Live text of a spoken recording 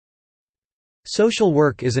Social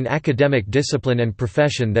work is an academic discipline and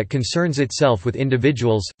profession that concerns itself with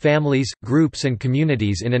individuals, families, groups and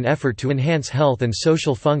communities in an effort to enhance health and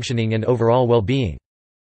social functioning and overall well-being.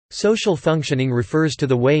 Social functioning refers to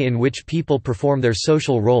the way in which people perform their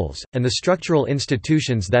social roles, and the structural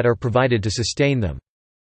institutions that are provided to sustain them.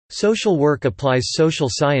 Social work applies social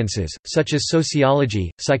sciences, such as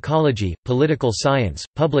sociology, psychology, political science,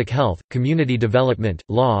 public health, community development,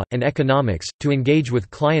 law, and economics, to engage with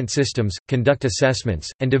client systems, conduct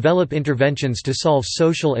assessments, and develop interventions to solve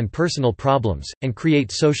social and personal problems, and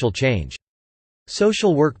create social change.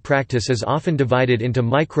 Social work practice is often divided into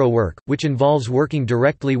micro-work, which involves working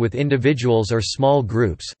directly with individuals or small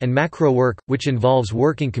groups, and macro-work, which involves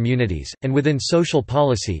working communities, and within social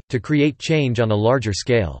policy, to create change on a larger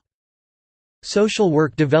scale. Social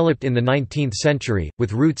work developed in the 19th century,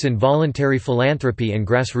 with roots in voluntary philanthropy and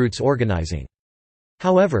grassroots organizing.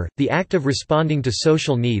 However, the act of responding to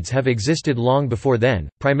social needs have existed long before then,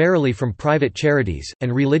 primarily from private charities,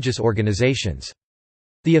 and religious organizations.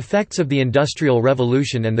 The effects of the Industrial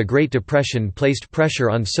Revolution and the Great Depression placed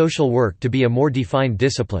pressure on social work to be a more defined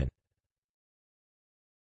discipline.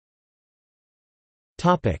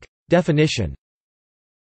 Definition.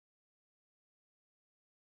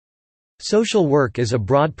 Social work is a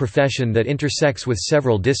broad profession that intersects with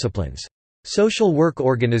several disciplines. Social work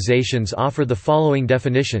organizations offer the following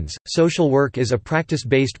definitions. Social work is a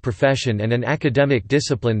practice-based profession and an academic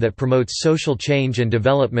discipline that promotes social change and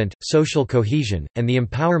development, social cohesion, and the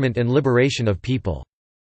empowerment and liberation of people.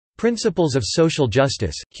 Principles of social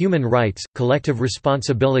justice, human rights, collective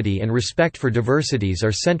responsibility and respect for diversities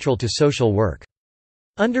are central to social work.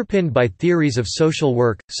 Underpinned by theories of social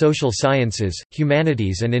work, social sciences,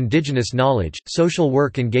 humanities and indigenous knowledge, social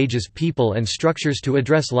work engages people and structures to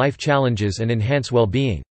address life challenges and enhance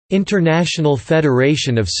well-being. International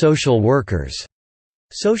Federation of Social Workers.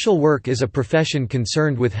 Social work is a profession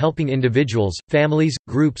concerned with helping individuals, families,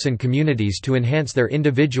 groups and communities to enhance their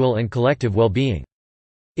individual and collective well-being.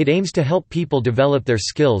 It aims to help people develop their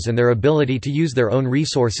skills and their ability to use their own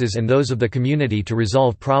resources and those of the community to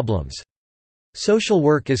resolve problems. Social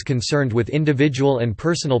work is concerned with individual and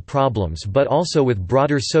personal problems but also with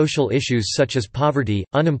broader social issues such as poverty,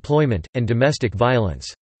 unemployment, and domestic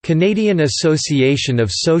violence. Canadian Association of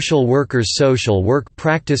Social Workers. Social work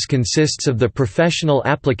practice consists of the professional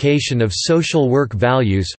application of social work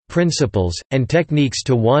values, principles, and techniques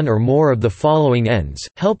to one or more of the following ends: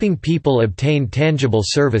 helping people obtain tangible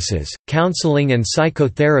services, counseling and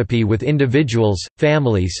psychotherapy with individuals,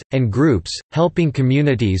 families, and groups, helping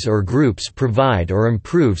communities or groups provide or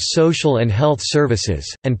improve social and health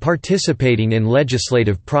services, and participating in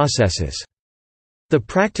legislative processes. The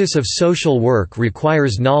practice of social work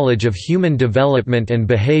requires knowledge of human development and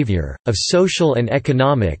behavior, of social and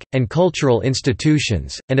economic, and cultural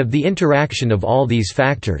institutions, and of the interaction of all these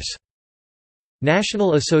factors.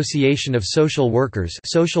 National Association of Social Workers.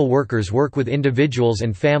 Social workers work with individuals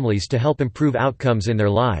and families to help improve outcomes in their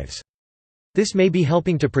lives. This may be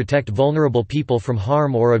helping to protect vulnerable people from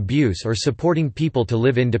harm or abuse or supporting people to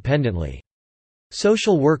live independently.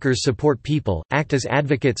 Social workers support people, act as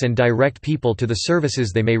advocates and direct people to the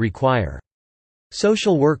services they may require.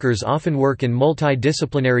 Social workers often work in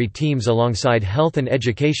multidisciplinary teams alongside health and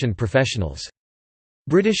education professionals.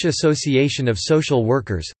 British Association of Social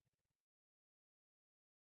Workers.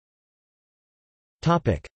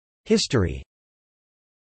 History.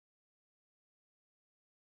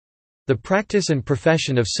 The practice and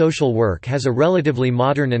profession of social work has a relatively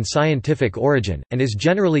modern and scientific origin, and is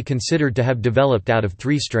generally considered to have developed out of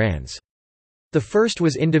three strands. The first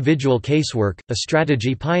was individual casework, a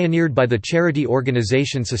strategy pioneered by the charity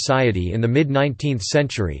organization Society in the mid-19th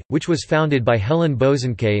century, which was founded by Helen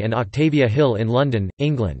Bosanquet and Octavia Hill in London,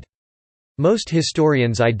 England. Most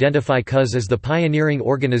historians identify CUS as the pioneering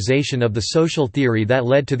organization of the social theory that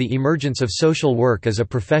led to the emergence of social work as a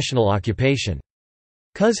professional occupation.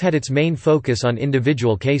 CUS had its main focus on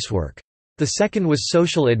individual casework. The second was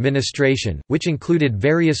social administration, which included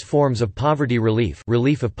various forms of poverty relief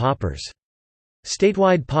of paupers.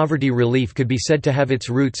 Statewide poverty relief could be said to have its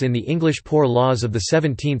roots in the English Poor Laws of the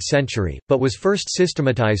 17th century, but was first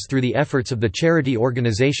systematized through the efforts of the charity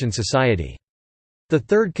organization Society. The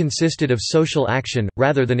third consisted of social action.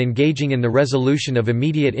 Rather than engaging in the resolution of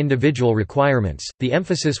immediate individual requirements, the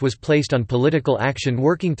emphasis was placed on political action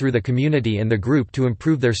working through the community and the group to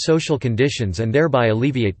improve their social conditions and thereby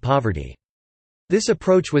alleviate poverty. This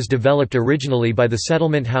approach was developed originally by the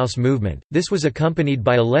settlement house movement. This was accompanied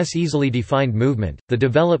by a less easily defined movement, the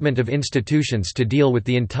development of institutions to deal with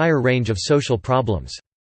the entire range of social problems.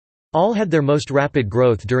 All had their most rapid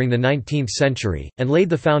growth during the 19th century, and laid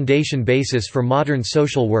the foundation basis for modern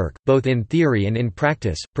social work, both in theory and in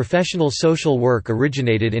practice. Professional social work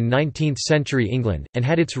originated in 19th century England, and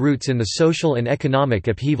had its roots in the social and economic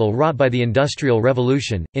upheaval wrought by the Industrial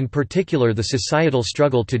Revolution, in particular the societal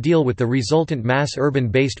struggle to deal with the resultant mass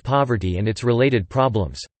urban-based poverty and its related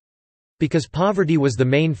problems. Because poverty was the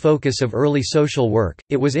main focus of early social work,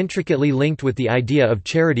 it was intricately linked with the idea of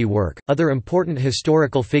charity work. Other important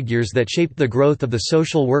historical figures that shaped the growth of the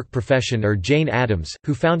social work profession are Jane Addams,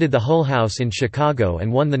 who founded the Hull House in Chicago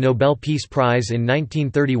and won the Nobel Peace Prize in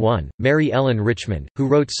 1931, Mary Ellen Richmond, who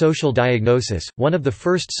wrote Social Diagnosis, one of the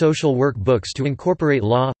first social work books to incorporate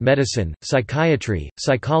law, medicine, psychiatry,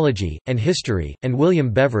 psychology, and history, and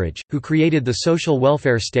William Beveridge, who created the social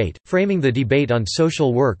welfare state, framing the debate on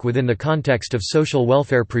social work within the context of social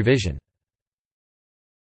welfare provision.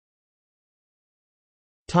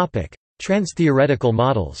 Trans-theoretical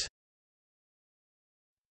models.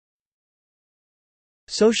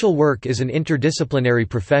 Social work is an interdisciplinary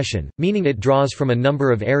profession, meaning it draws from a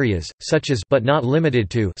number of areas, such as but not limited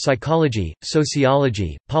to psychology,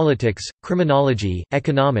 sociology, politics, criminology,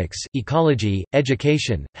 economics, ecology,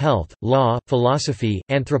 education, health, law, philosophy,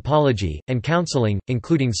 anthropology, and counseling,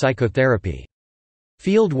 including psychotherapy.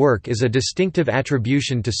 Field work is a distinctive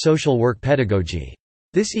attribution to social work pedagogy.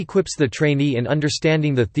 This equips the trainee in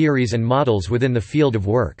understanding the theories and models within the field of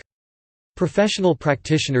work. Professional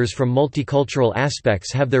practitioners from multicultural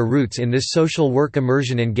aspects have their roots in this social work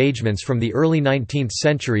immersion engagements from the early 19th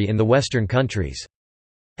century in the Western countries.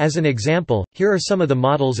 As an example, here are some of the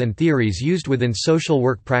models and theories used within social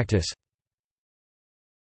work practice.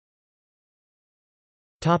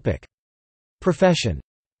 Profession.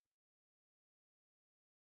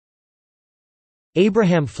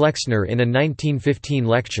 Abraham Flexner in a 1915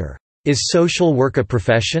 lecture, "Is Social Work a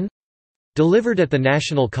Profession?" delivered at the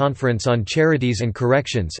National Conference on Charities and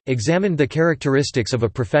Corrections, examined the characteristics of a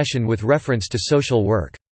profession with reference to social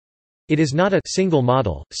work. It is not a single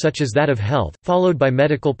model, such as that of health, followed by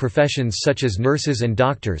medical professions such as nurses and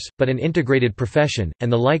doctors, but an integrated profession,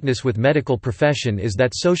 and the likeness with medical profession is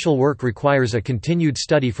that social work requires a continued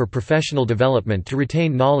study for professional development to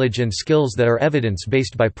retain knowledge and skills that are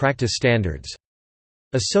evidence-based by practice standards.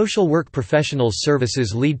 A social work professional's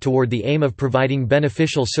services lead toward the aim of providing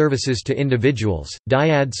beneficial services to individuals,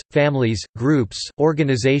 dyads, families, groups,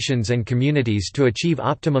 organizations and communities to achieve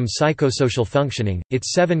optimum psychosocial functioning.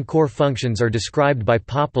 Its 7 core functions are described by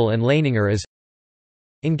Poppel and Leininger as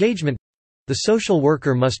engagement. The social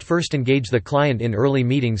worker must first engage the client in early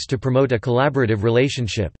meetings to promote a collaborative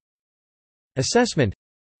relationship. Assessment.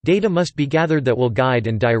 Data must be gathered that will guide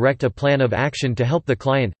and direct a plan of action to help the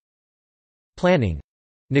client. Planning.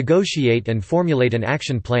 Negotiate and formulate an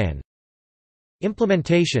action plan.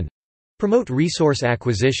 Implementation. Promote resource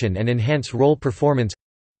acquisition and enhance role performance.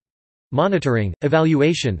 Monitoring,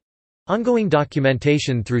 evaluation. Ongoing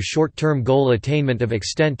documentation through short-term goal attainment of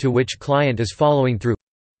extent to which client is following through.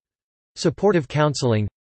 Supportive counseling.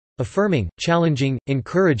 Affirming, challenging,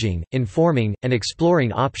 encouraging, informing, and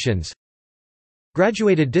exploring options.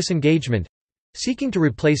 Graduated disengagement. Seeking to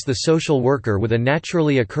replace the social worker with a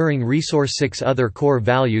naturally occurring resource. 6 other core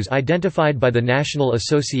values identified by the National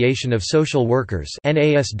Association of Social Workers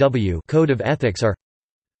 (NASW) Code of Ethics are: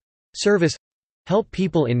 service, help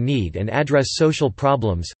people in need and address social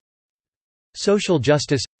problems; social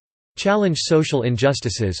justice, challenge social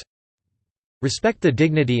injustices; respect the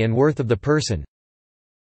dignity and worth of the person;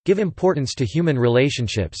 give importance to human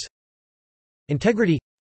relationships; integrity,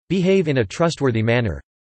 behave in a trustworthy manner;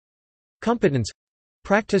 competence,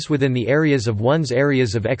 practice within the areas of one's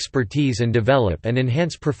areas of expertise and develop and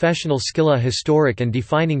enhance professional skill. A historic and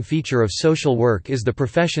defining feature of social work is the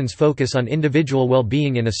profession's focus on individual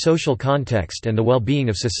well-being in a social context and the well-being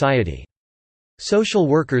of society. Social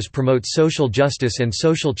workers promote social justice and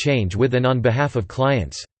social change with and on behalf of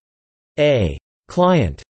clients. A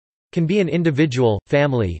client can be an individual,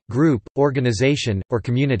 family, group, organization, or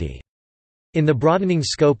community. In the broadening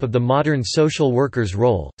scope of the modern social worker's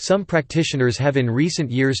role, some practitioners have in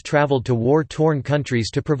recent years traveled to war-torn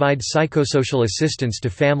countries to provide psychosocial assistance to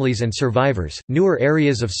families and survivors. Newer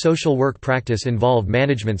areas of social work practice involve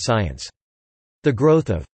management science. The growth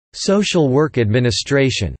of social work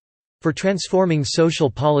administration for transforming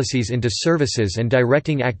social policies into services and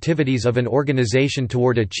directing activities of an organization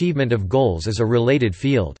toward achievement of goals is a related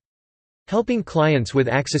field. helping clients with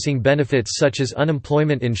accessing benefits such as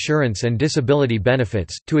unemployment insurance and disability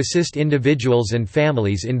benefits, to assist individuals and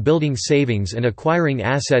families in building savings and acquiring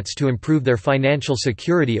assets to improve their financial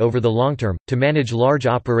security over the long term, to manage large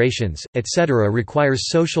operations, etc. requires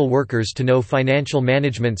social workers to know financial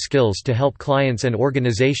management skills to help clients and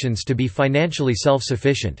organizations to be financially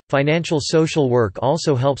self-sufficient. Financial social work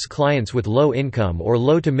also helps clients with low income or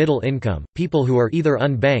low to middle income, people who are either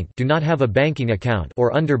unbanked, do not have a banking account,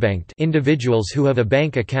 or underbanked, individuals who have a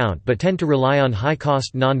bank account but tend to rely on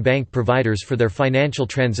high-cost non-bank providers for their financial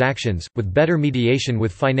transactions, with better mediation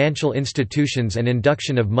with financial institutions and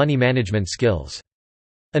induction of money management skills.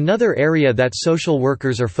 Another area that social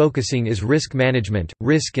workers are focusing is risk management.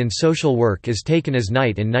 Risk in social work is taken as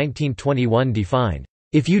Knight in 1921 defined.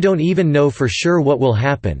 If you don't even know for sure what will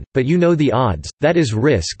happen, but you know the odds, that is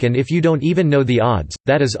risk, and if you don't even know the odds,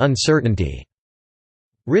 that is uncertainty.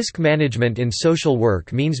 Risk management in social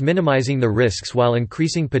work means minimizing the risks while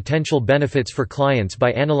increasing potential benefits for clients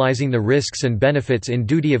by analyzing the risks and benefits in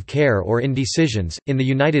duty of care or in decisions. In the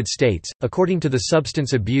United States, according to the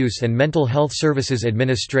Substance Abuse and Mental Health Services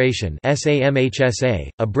Administration (SAMHSA),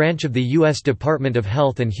 a branch of the U.S. Department of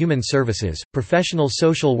Health and Human Services, professional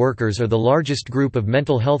social workers are the largest group of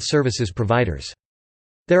mental health services providers.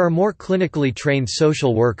 There are more clinically trained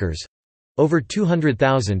social workers, over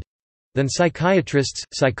 200,000, than psychiatrists,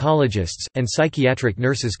 psychologists, and psychiatric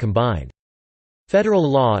nurses combined. Federal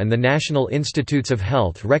law and the National Institutes of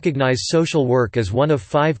Health recognize social work as one of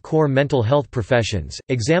 5 core mental health professions.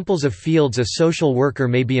 Examples of fields a social worker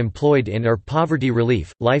may be employed in are poverty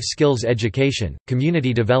relief, life skills education,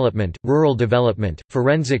 community development, rural development,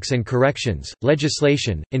 forensics and corrections,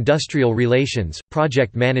 legislation, industrial relations,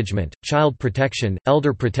 project management, child protection,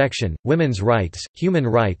 elder protection, women's rights, human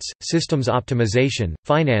rights, systems optimization,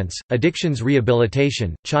 finance, addictions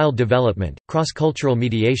rehabilitation, child development, cross-cultural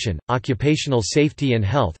mediation, occupational safety and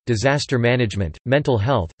health, disaster management, mental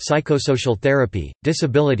health, psychosocial therapy,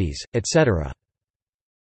 disabilities, etc.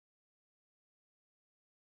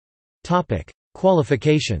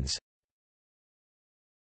 Qualifications.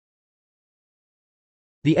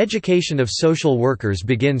 The education of social workers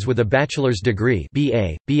begins with a bachelor's degree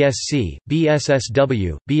 (BA, BSc,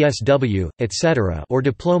 BSSW, BSW, etc.) or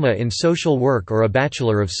diploma in social work or a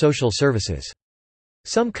Bachelor of Social Services.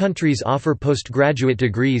 Some countries offer postgraduate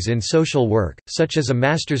degrees in social work, such as a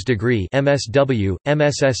master's degree (MSW,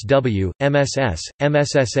 MSSW, MSS,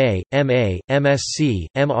 MSSA, MA, MSc,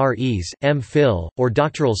 MREs, MPhil), or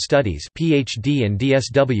doctoral studies (PhD and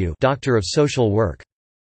DSW, Doctor of Social Work).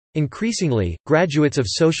 Increasingly, graduates of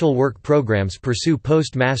social work programs pursue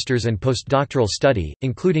postmasters and postdoctoral study,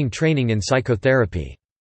 including training in psychotherapy.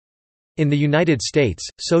 In the United States,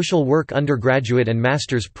 social work undergraduate and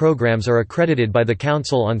master's programs are accredited by the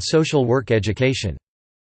Council on Social Work Education.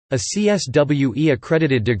 A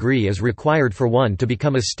CSWE-accredited degree is required for one to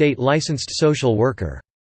become a state-licensed social worker.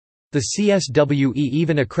 The CSWE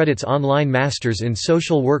even accredits online masters in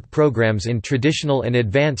social work programs in traditional and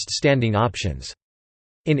advanced standing options.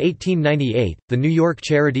 In 1898, the New York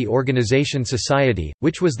charity organization Society,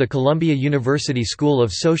 which was the Columbia University School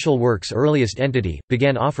of Social Work's earliest entity,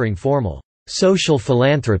 began offering formal social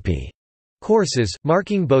philanthropy courses,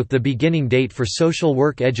 marking both the beginning date for social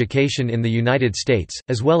work education in the United States,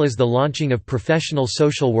 as well as the launching of professional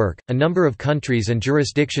social work. A number of countries and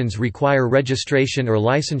jurisdictions require registration or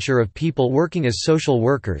licensure of people working as social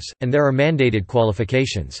workers, and there are mandated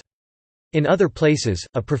qualifications. In other places,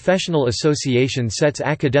 a professional association sets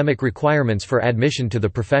academic requirements for admission to the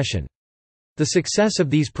profession. The success of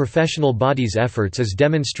these professional bodies' efforts is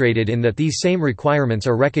demonstrated in that these same requirements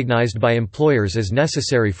are recognized by employers as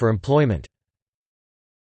necessary for employment.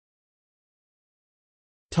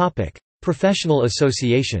 Professional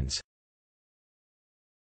associations.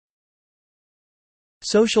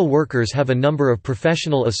 Social workers have a number of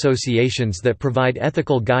professional associations that provide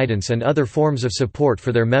ethical guidance and other forms of support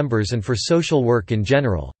for their members and for social work in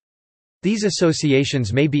general. These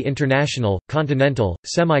associations may be international, continental,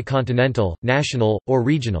 semi-continental, national, or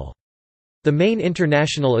regional. The main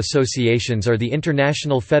international associations are the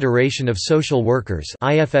International Federation of Social Workers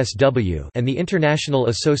 (IFSW) and the International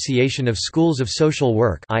Association of Schools of Social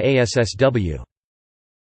Work (IASSW).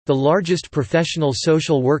 The largest professional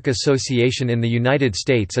social work association in the United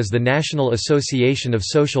States is the National Association of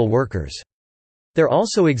Social Workers. There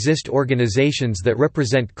also exist organizations that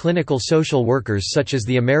represent clinical social workers such as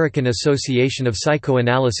the American Association of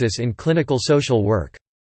Psychoanalysis in Clinical Social Work.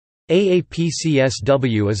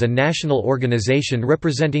 AAPCSW is a national organization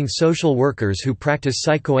representing social workers who practice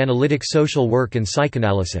psychoanalytic social work and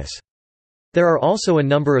psychoanalysis. There are also a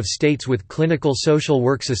number of states with clinical social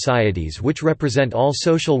work societies which represent all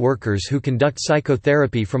social workers who conduct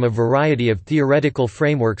psychotherapy from a variety of theoretical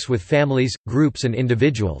frameworks with families, groups and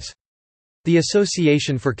individuals. The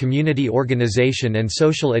Association for Community Organization and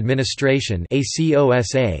Social Administration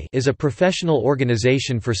is a professional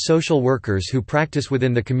organization for social workers who practice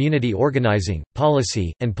within the community organizing,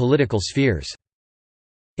 policy, and political spheres.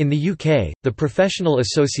 In the UK, the professional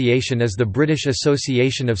association is the British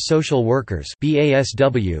Association of Social Workers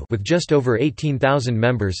 (BASW) with just over 18,000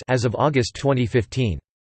 members as of August 2015.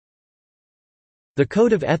 The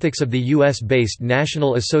Code of Ethics of the US-based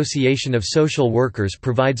National Association of Social Workers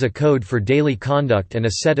provides a code for daily conduct and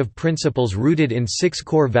a set of principles rooted in 6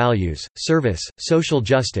 core values: service, social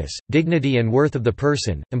justice, dignity and worth of the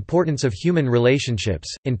person, importance of human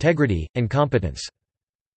relationships, integrity, and competence.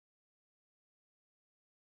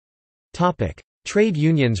 Trade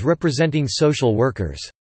unions representing social workers.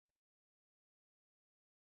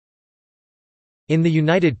 In the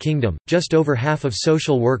United Kingdom, just over half of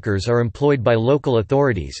social workers are employed by local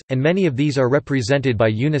authorities, and many of these are represented by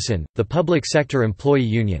Unison, the public sector employee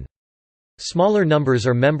union. Smaller numbers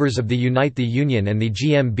are members of the Unite the Union and the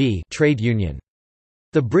GMB trade union.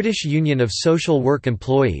 The British Union of Social Work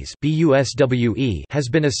Employees (BUSWE) has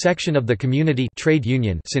been a section of the Community trade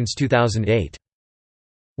union since 2008.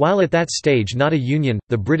 While at that stage not a union,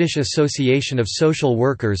 the British Association of Social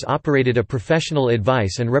Workers operated a professional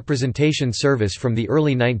advice and representation service from the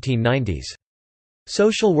early 1990s.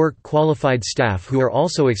 Social work qualified staff who are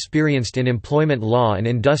also experienced in employment law and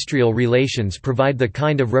industrial relations provide the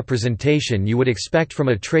kind of representation you would expect from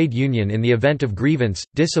a trade union in the event of grievance,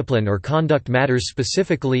 discipline or conduct matters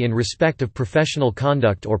specifically in respect of professional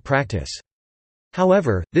conduct or practice.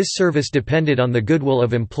 However, this service depended on the goodwill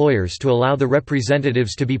of employers to allow the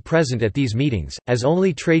representatives to be present at these meetings, as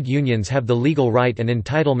only trade unions have the legal right and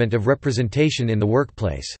entitlement of representation in the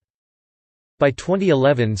workplace. By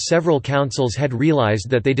 2011, several councils had realized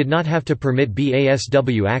that they did not have to permit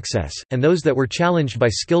BASW access, and those that were challenged by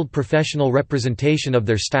skilled professional representation of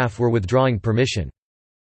their staff were withdrawing permission.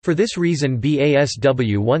 For this reason,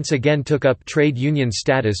 BASW once again took up trade union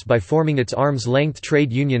status by forming its arm's-length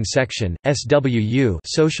trade union section, SWU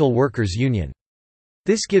Social Workers Union.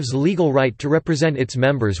 This gives legal right to represent its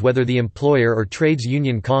members whether the employer or Trades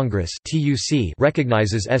Union Congress (TUC)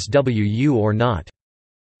 recognizes SWU or not.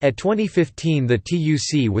 At 2015, the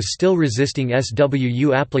TUC was still resisting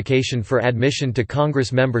SWU application for admission to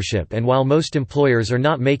Congress membership, and while most employers are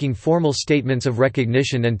not making formal statements of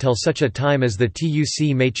recognition until such a time as the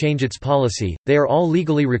TUC may change its policy, they are all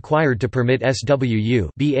legally required to permit SWU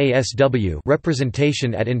 (BASW)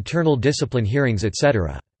 representation at internal discipline hearings,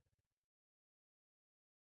 etc.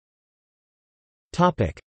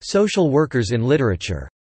 Topic: Social workers in literature.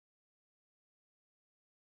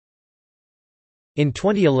 In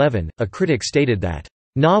 2011, a critic stated that,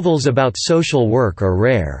 "Novels about social work are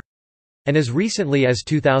rare." And as recently as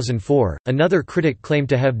 2004, another critic claimed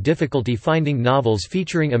to have difficulty finding novels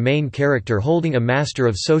featuring a main character holding a Master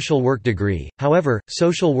of Social Work degree. However,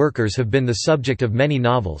 social workers have been the subject of many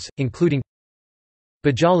novels, including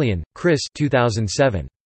Bajalian, Chris 2007.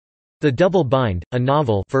 The Double Bind, a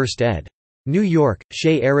novel 1st ed. New York,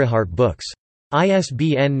 Shea Arihart Books.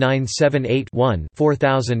 ISBN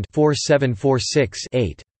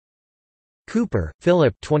 978-1-4000-4746-8. Cooper,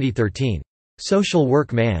 Philip 2013. Social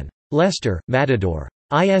Work Man. Leicester, Matador.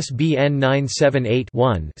 ISBN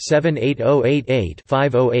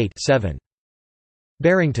 978-1-78088-508-7.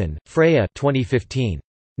 Barrington, Freya 2015.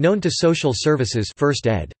 Known to Social Services 1st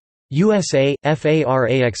ed. USA,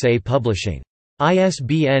 FARAXA Publishing.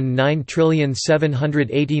 ISBN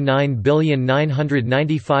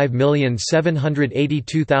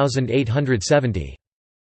 9789995782870.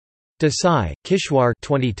 Desai, Kishwar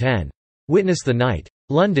 2010. Witness the Night.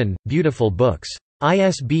 London, Beautiful Books.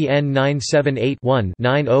 ISBN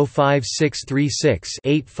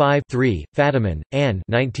 978-1-905636-85-3. Fatiman, Anne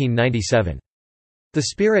 1997. The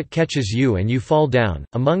Spirit Catches You and You Fall Down,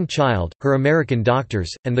 Among Child, Her American Doctors,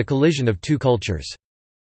 and the Collision of Two Cultures.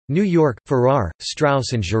 New York, Farrar, Straus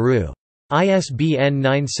 & Giroux. ISBN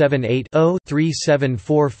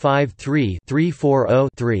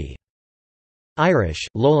 978-0-37453-340-3. Irish,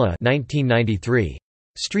 Lola 1993.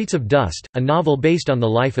 Streets of Dust, a novel based on the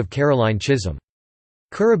life of Caroline Chisholm.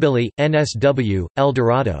 Kurrabilly, NSW, El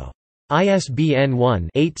Dorado. ISBN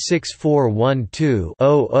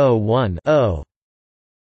 1-86412-001-0.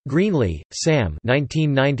 Greenlee, Sam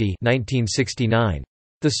 1990–1969.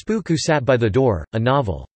 The Spook Who Sat by the Door, a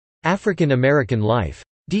novel. African American Life.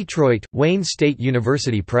 Detroit, Wayne State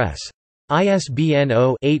University Press. ISBN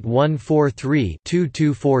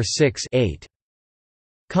 0-8143-2246-8.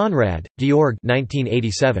 Conrad, Georg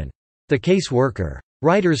 1987. The Case Worker.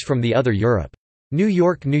 Writers from the Other Europe. New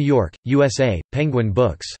York, New York, USA, Penguin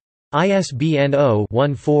Books. ISBN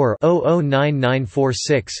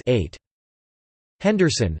 0-14-009946-8.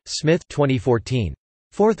 Henderson, Smith 2014.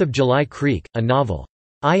 4th of July Creek, a Novel.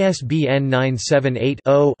 ISBN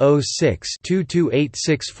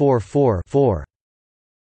 978-0-06-228644-4.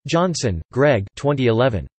 Johnson, Greg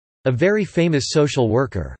 2011. A Very Famous Social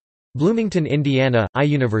Worker. Bloomington, Indiana,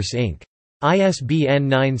 iUniverse Inc. ISBN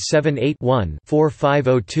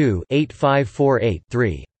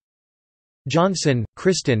 978-1-4502-8548-3. Johnson,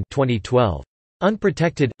 Kristen 2012.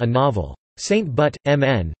 Unprotected, a Novel. St. Butt,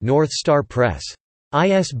 M.N., North Star Press.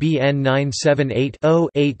 ISBN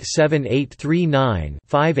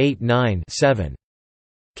 978-0-87839-589-7.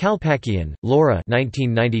 Kalpakian, Laura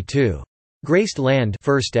 1992. Graced Land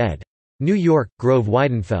 1st ed. New York, Grove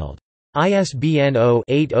Weidenfeld. ISBN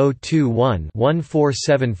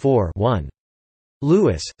 0-8021-1474-1.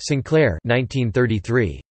 Lewis, Sinclair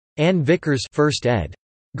 1933. Ann Vickers 1st ed.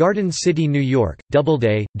 Garden City, New York,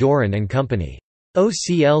 Doubleday, Doran and Company.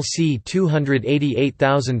 OCLC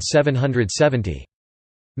 288770.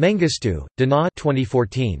 Mengistu, Dana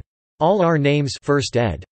 2014. All Our Names 1st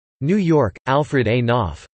ed. New York, Alfred A.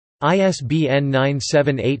 Knopf. ISBN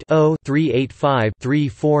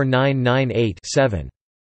 978-0-385-34998-7.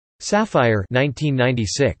 Sapphire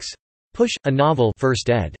 1996. Push, a Novel 1st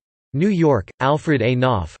ed. New York, Alfred A.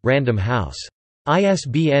 Knopf, Random House.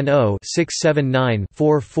 ISBN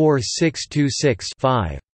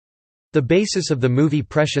 0-679-44626-5. The Basis of the Movie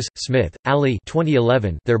Precious, Smith, Ali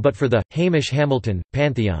 2011. There But for the, Hamish Hamilton,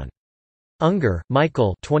 Pantheon. Unger,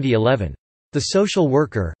 Michael 2011. The Social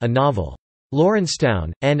Worker, a Novel.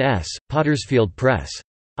 Lawrencetown, N.S., Pottersfield Press.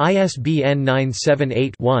 ISBN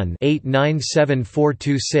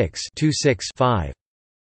 978-1-897426-26-5.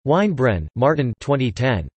 Weinbrenn, Martin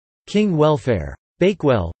 2010. King Welfare.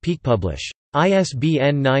 Bakewell, Peak Publish.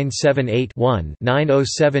 ISBN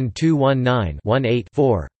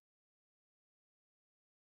 978-1-907219-18-4.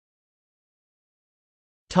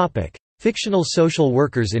 Fictional social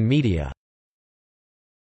workers in media.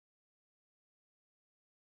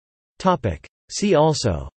 See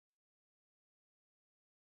also.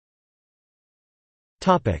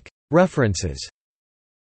 References.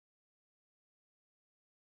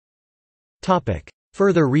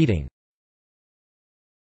 Further reading.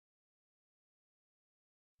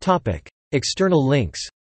 External links.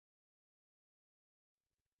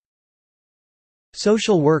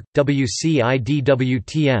 Social Work,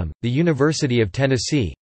 WCIDWTM, The University of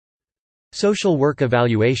Tennessee. Social Work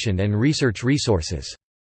Evaluation and Research Resources.